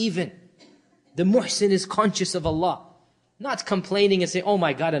family even, the muhsin is conscious of Allah. Not complaining and saying, oh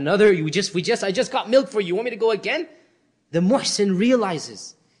my God, another, I just got milk for you, want me to go again? The muhsin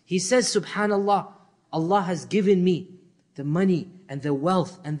realizes, he says, subhanallah, Allah has given me the money and the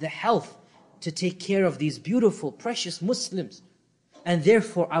wealth and the health to take care of these beautiful, precious Muslims. And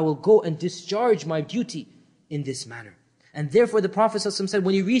therefore, I will go and discharge my duty in this manner. And therefore, the Prophet ﷺ said,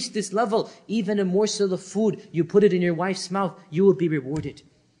 when you reach this level, even a morsel of food, you put it in your wife's mouth, you will be rewarded.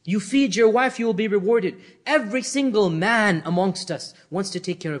 You feed your wife, you will be rewarded. Every single man amongst us wants to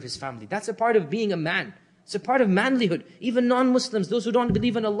take care of his family. That's a part of being a man. It's a part of manlyhood. Even non-Muslims, those who don't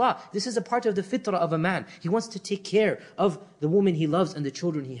believe in Allah, this is a part of the fitrah of a man. He wants to take care of the woman he loves and the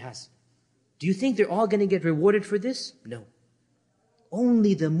children he has. Do you think they're all going to get rewarded for this? No.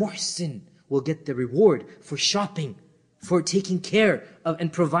 Only the muhsin will get the reward for shopping, for taking care of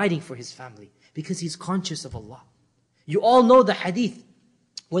and providing for his family, because he's conscious of Allah. You all know the hadith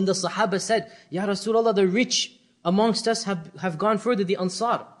when the Sahaba said, Ya Rasulullah, the rich amongst us have gone further, the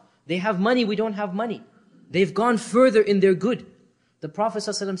Ansar. They have money, we don't have money. They've gone further in their good. The Prophet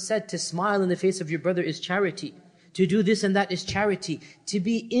ﷺ said, to smile in the face of your brother is charity. To do this and that is charity. To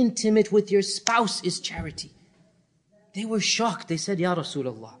be intimate with your spouse is charity. They were shocked. They said, Ya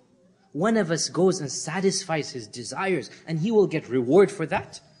Rasulullah, one of us goes and satisfies his desires and he will get reward for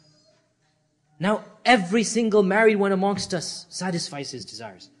that. Now, every single married one amongst us satisfies his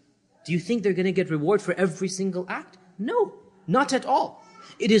desires. Do you think they're going to get reward for every single act? No, not at all.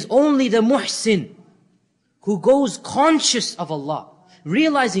 It is only the muhsin who goes conscious of Allah,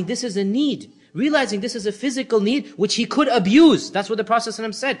 realizing this is a need, realizing this is a physical need which he could abuse. That's what the Prophet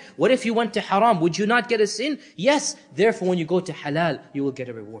ﷺ said. What if you went to haram? Would you not get a sin? Yes. Therefore, when you go to halal, you will get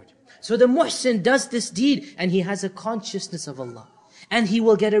a reward. So the muhsin does this deed and he has a consciousness of Allah. And he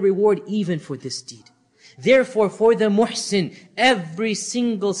will get a reward even for this deed. Therefore, for the muhsin, every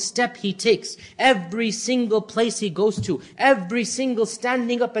single step he takes, every single place he goes to, every single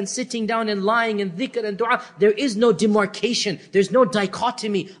standing up and sitting down and lying and dhikr and dua, there is no demarcation, there's no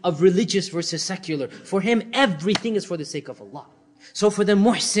dichotomy of religious versus secular. For him, everything is for the sake of Allah. So for the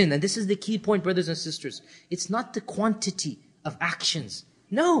muhsin, and this is the key point, brothers and sisters, it's not the quantity of actions.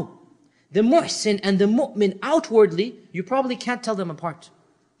 No. The muhsin and the mu'min outwardly, you probably can't tell them apart.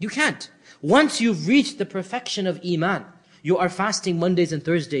 You can't. Once you've reached the perfection of Iman, you are fasting Mondays and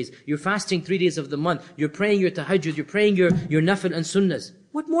Thursdays, you're fasting 3 days of the month, you're praying your tahajjud, you're praying your nafil and sunnahs.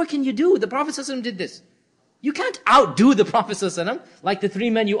 What more can you do? The Prophet ﷺ did this. You can't outdo the Prophet ﷺ. Like the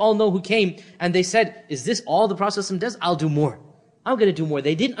 3 men you all know who came and they said, is this all the Prophet ﷺ does? I'll do more. I'm going to do more.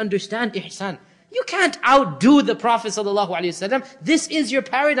 They didn't understand ihsan. You can't outdo the Prophet ﷺ. This is your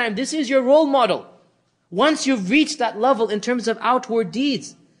paradigm. This is your role model. Once you've reached that level in terms of outward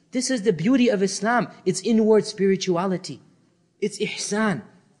deeds, this is the beauty of Islam. It's inward spirituality. It's ihsan.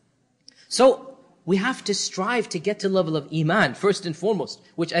 So, we have to strive to get to the level of Iman, first and foremost,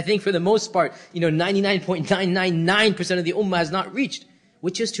 which I think for the most part, 99.999% of the ummah has not reached,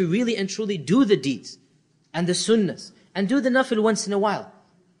 which is to really and truly do the deeds and the sunnahs, and do the nafil once in a while.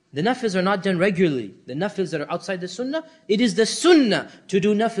 The nafils are not done regularly. The nafils that are outside the sunnah, it is the sunnah to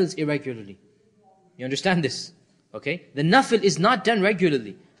do nafils irregularly. You understand this? Okay? The nafil is not done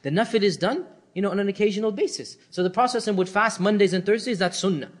regularly. The nafil is done, on an occasional basis. So the Prophet would fast Mondays and Thursdays, that's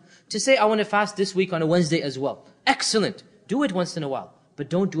sunnah. To say, I want to fast this week on a Wednesday as well. Excellent. Do it once in a while. But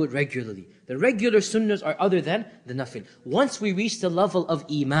don't do it regularly. The regular sunnahs are other than the nafil. Once we reach the level of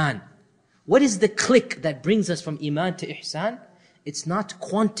Iman, what is the click that brings us from Iman to Ihsan? It's not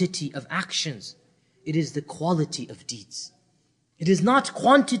quantity of actions. It is the quality of deeds. It is not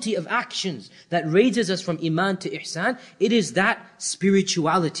quantity of actions that raises us from Iman to Ihsan. It is that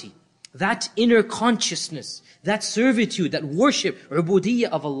spirituality, that inner consciousness, that servitude, that worship, ubudiyyah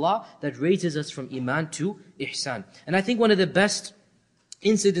of Allah that raises us from Iman to Ihsan. And I think one of the best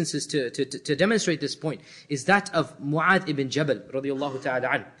incidences to demonstrate this point is that of Mu'adh ibn Jabal radiyallahu ta'ala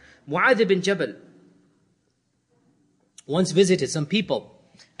anhu. Mu'adh ibn Jabal once visited some people.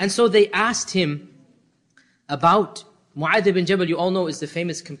 And so they asked him about Mu'adh ibn Jabal, you all know, is the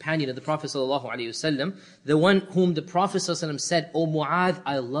famous companion of the Prophet ﷺ, the one whom the Prophet ﷺ said, "O Mu'adh,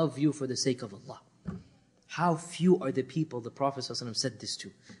 I love you for the sake of Allah." How few are the people the Prophet ﷺ said this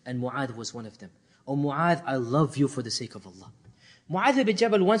to, and Mu'adh was one of them. "O Mu'adh, I love you for the sake of Allah." Mu'adh ibn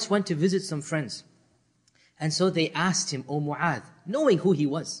Jabal once went to visit some friends, and so they asked him, "O Mu'adh," knowing who he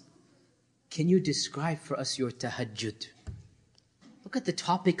was, "can you describe for us your tahajjud?" Look at the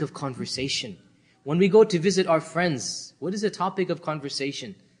topic of conversation. When we go to visit our friends, what is the topic of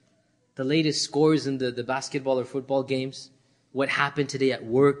conversation? The latest scores in the basketball or football games, what happened today at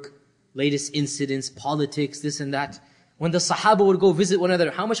work, latest incidents, politics, this and that. When the Sahaba would go visit one another,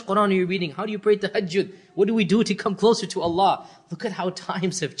 how much Quran are you reading? How do you pray tahajjud? What do we do to come closer to Allah? Look at how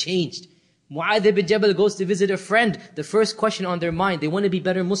times have changed. Mu'adh ibn Jabal goes to visit a friend. The first question on their mind, they want to be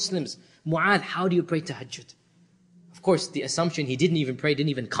better Muslims. Mu'adh, how do you pray tahajjud? Of course, the assumption he didn't even pray, didn't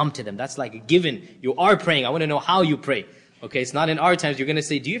even come to them. That's like a given. You are praying. I want to know how you pray. Okay, it's not in our times. You're going to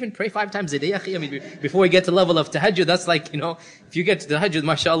say, do you even pray 5 times a day? I mean, before we get to the level of tahajjud, that's like, if you get to tahajjud,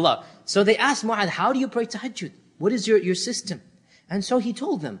 mashallah. So they asked Mu'adh, how do you pray tahajjud? What is your system? And so he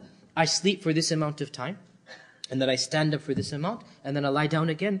told them, I sleep for this amount of time, and then I stand up for this amount, and then I lie down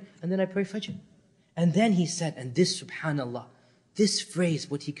again, and then I pray fajr. And then he said, and this, subhanallah, this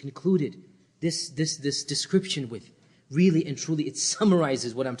phrase, what he concluded, this description with, really and truly, it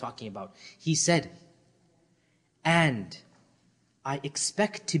summarizes what I'm talking about. He said, and I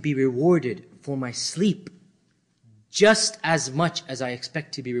expect to be rewarded for my sleep just as much as I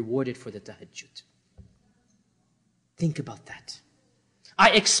expect to be rewarded for the tahajjud. Think about that.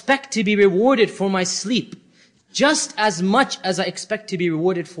 I expect to be rewarded for my sleep just as much as I expect to be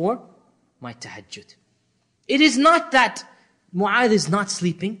rewarded for my tahajjud. It is not that Mu'adh is not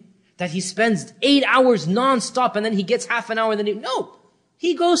sleeping, that he spends 8 hours non-stop and then he gets half an hour and then no.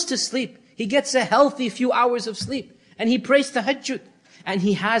 He goes to sleep. He gets a healthy few hours of sleep and he prays tahajjud. And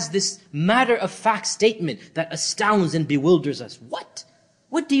he has this matter-of-fact statement that astounds and bewilders us. What?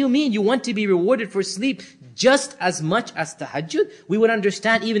 What do you mean you want to be rewarded for sleep just as much as tahajjud? We would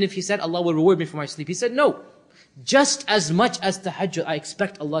understand even if he said, Allah will reward me for my sleep. He said, no. Just as much as tahajjud, I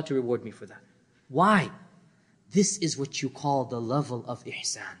expect Allah to reward me for that. Why? This is what you call the level of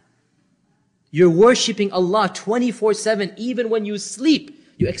ihsan. You're worshipping Allah 24/7, even when you sleep,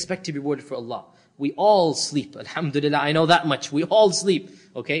 you expect to be rewarded for Allah. We all sleep, alhamdulillah, I know that much. We all sleep,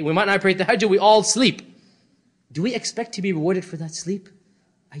 okay? We might not pray tahajjud, we all sleep. Do we expect to be rewarded for that sleep?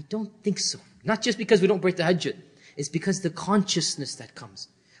 I don't think so. Not just because we don't break the tahajjud. It's because the consciousness that comes.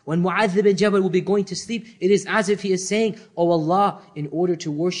 When Mu'adh ibn Jabal will be going to sleep, it is as if he is saying, "Oh Allah, in order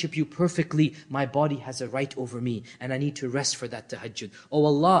to worship you perfectly, my body has a right over me, and I need to rest for that tahajjud. Oh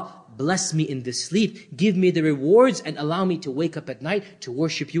Allah, bless me in this sleep, give me the rewards, and allow me to wake up at night to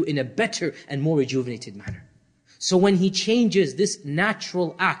worship you in a better and more rejuvenated manner." So when he changes this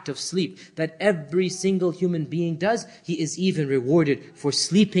natural act of sleep that every single human being does, he is even rewarded for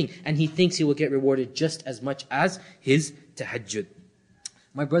sleeping, and he thinks he will get rewarded just as much as his tahajjud.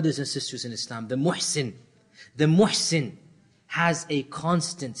 My brothers and sisters in Islam, the muhsin has a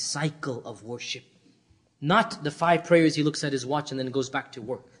constant cycle of worship. Not the 5 prayers he looks at his watch and then goes back to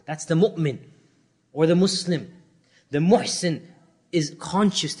work. That's the mu'min or the Muslim. The muhsin is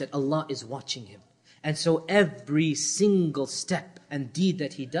conscious that Allah is watching him. And so every single step and deed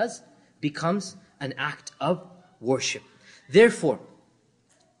that he does becomes an act of worship. Therefore,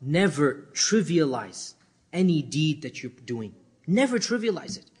 never trivialize any deed that you're doing. Never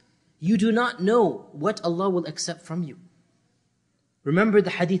trivialize it. You do not know what Allah will accept from you. Remember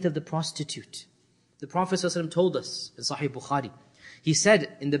the hadith of the prostitute. The Prophet ﷺ told us in Sahih Bukhari. He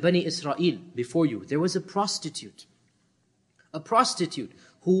said, in the Bani Israel before you, there was a prostitute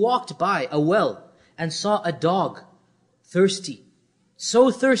who walked by a well and saw a dog thirsty.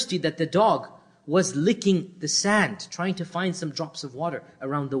 So thirsty that the dog was licking the sand, trying to find some drops of water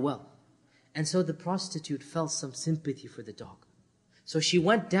around the well. And so the prostitute felt some sympathy for the dog. So she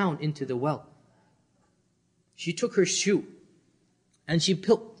went down into the well. She took her shoe and she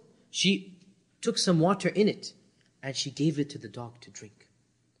took some water in it and she gave it to the dog to drink.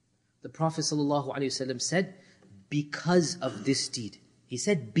 The Prophet ﷺ said, because of this deed, he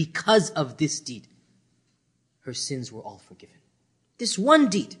said, because of this deed, her sins were all forgiven. This one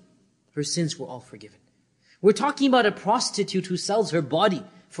deed, her sins were all forgiven. We're talking about a prostitute who sells her body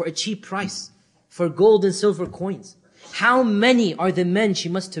for a cheap price, for gold and silver coins. How many are the men she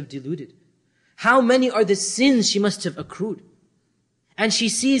must have deluded? How many are the sins she must have accrued? And she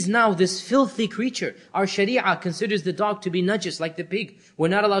sees now this filthy creature. Our Sharia considers the dog to be najis, like the pig. We're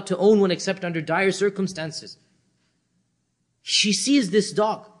not allowed to own one except under dire circumstances. She sees this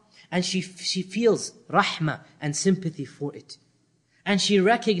dog and she feels rahmah and sympathy for it. And she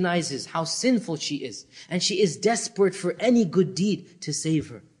recognizes how sinful she is. And she is desperate for any good deed to save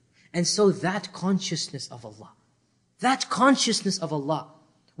her. And so that consciousness of Allah,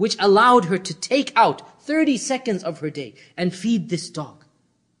 which allowed her to take out 30 seconds of her day and feed this dog,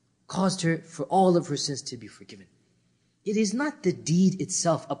 caused her for all of her sins to be forgiven. It is not the deed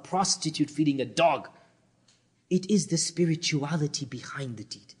itself, a prostitute feeding a dog. It is the spirituality behind the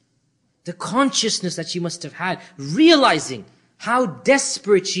deed. The consciousness that she must have had, realizing how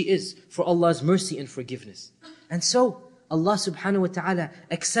desperate she is for Allah's mercy and forgiveness. And so, Allah subhanahu wa ta'ala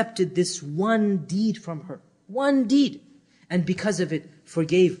accepted this one deed from her. One deed. And because of it,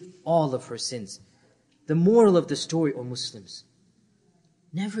 forgave all of her sins. The moral of the story, O Muslims,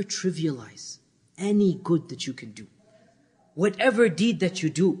 never trivialize any good that you can do. Whatever deed that you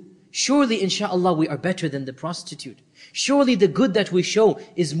do, surely inshaAllah we are better than the prostitute. Surely the good that we show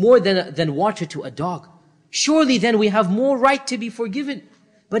is more than water to a dog. Surely then we have more right to be forgiven.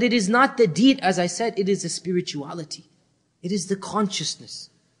 But it is not the deed, as I said, it is the spirituality. It is the consciousness.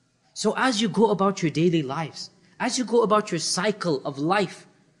 So as you go about your daily lives, as you go about your cycle of life,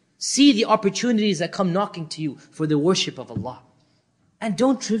 see the opportunities that come knocking to you for the worship of Allah. And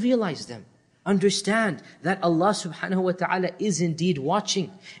don't trivialize them. Understand that Allah subhanahu wa ta'ala is indeed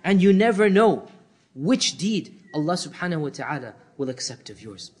watching. And you never know which deed Allah subhanahu wa ta'ala will accept of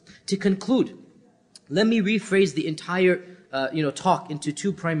yours. To conclude, let me rephrase the entire talk into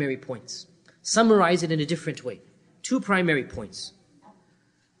 2 primary points. Summarize it in a different way. 2 primary points.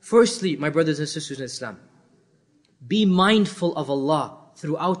 Firstly, my brothers and sisters in Islam, be mindful of Allah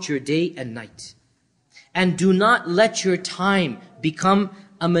throughout your day and night. And do not let your time become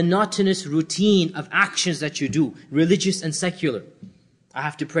a monotonous routine of actions that you do, religious and secular. I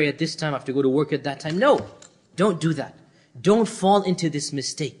have to pray at this time, I have to go to work at that time. No, don't do that. Don't fall into this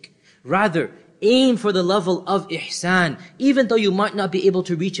mistake. Rather, aim for the level of ihsan, even though you might not be able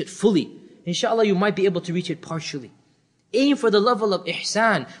to reach it fully. Inshallah, you might be able to reach it partially. Aim for the level of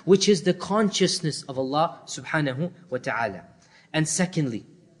ihsan, which is the consciousness of Allah subhanahu wa ta'ala. And secondly,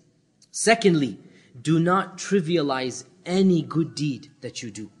 do not trivialize any good deed that you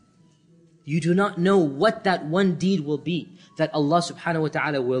do. You do not know what that one deed will be that Allah subhanahu wa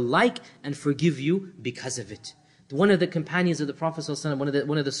ta'ala will like and forgive you because of it. One of the companions of the Prophet ﷺ,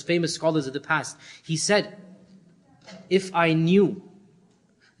 one of the famous scholars of the past, he said, if I knew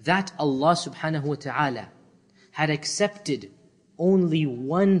that Allah subhanahu wa ta'ala had accepted only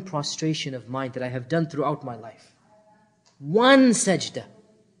one prostration of mine that I have done throughout my life, one sajda,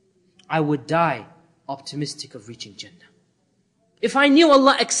 I would die optimistic of reaching Jannah. If I knew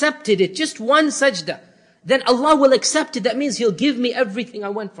Allah accepted it, just one sajda, then Allah will accept it. That means He'll give me everything I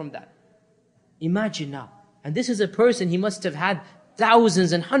want from that. Imagine now. And this is a person, he must have had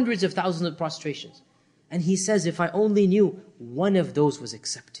thousands and hundreds of thousands of prostrations. And he says, if I only knew one of those was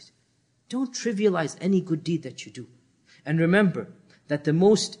accepted. Don't trivialize any good deed that you do. And remember that the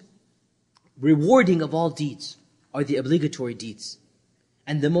most rewarding of all deeds are the obligatory deeds.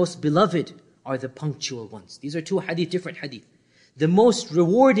 And the most beloved are the punctual ones. These are two hadith, different hadith. The most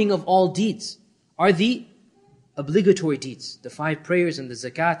rewarding of all deeds are the obligatory deeds. The 5 prayers and the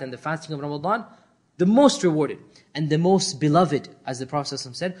zakat and the fasting of Ramadan, the most rewarded. And the most beloved, as the Prophet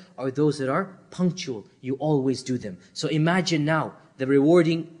ﷺ said, are those that are punctual. You always do them. So imagine now the reward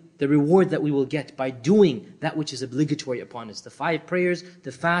that we will get by doing that which is obligatory upon us. The 5 prayers,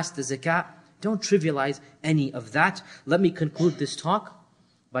 the fast, the zakat. Don't trivialize any of that. Let me conclude this talk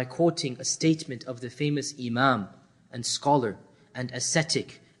by quoting a statement of the famous Imam and scholar and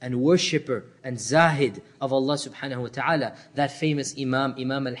ascetic and worshipper and zahid of Allah subhanahu wa ta'ala, that famous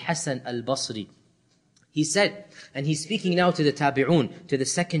Imam al-Hasan al-Basri. He said, and he's speaking now to the tabi'un, to the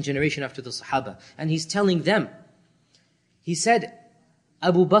second generation after the Sahaba, and he's telling them, he said,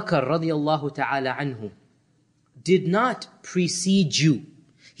 Abu Bakr radiallahu ta'ala anhu did not precede you.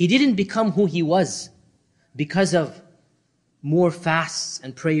 He didn't become who he was because of more fasts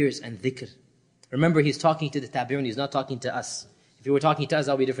and prayers and dhikr. Remember, he's talking to the tabi'un, he's not talking to us. If he were talking to us,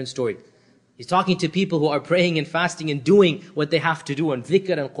 that would be a different story. He's talking to people who are praying and fasting and doing what they have to do, and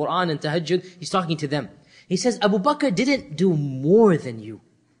dhikr and Qur'an and tahajjud. He's talking to them. He says, Abu Bakr didn't do more than you.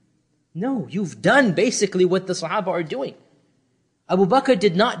 No, you've done basically what the Sahaba are doing. Abu Bakr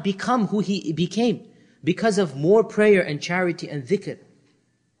did not become who he became because of more prayer and charity and dhikr.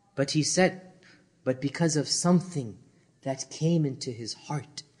 But he said, but because of something that came into his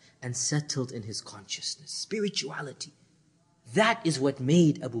heart and settled in his consciousness. Spirituality. That is what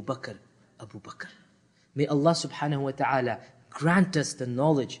made Abu Bakr, Abu Bakr. May Allah subhanahu wa ta'ala grant us the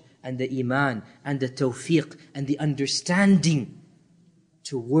knowledge and the iman and the tawfiq and the understanding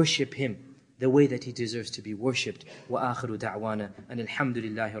to worship Him the way that He deserves to be worshipped. Wa akhiru da'wana and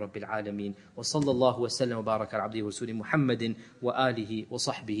alhamdulillahi rabbil alameen. Wa sallallahu wa sallam wa baraka ala abdihi wa rasuli Muhammadin wa alihi wa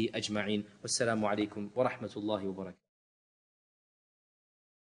sahbihi ajma'in. Wassalamu alaikum wa rahmatullahi wa barakatuh.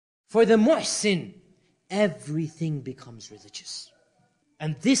 For the muhsin, everything becomes religious.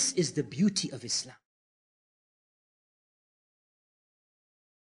 And this is the beauty of Islam.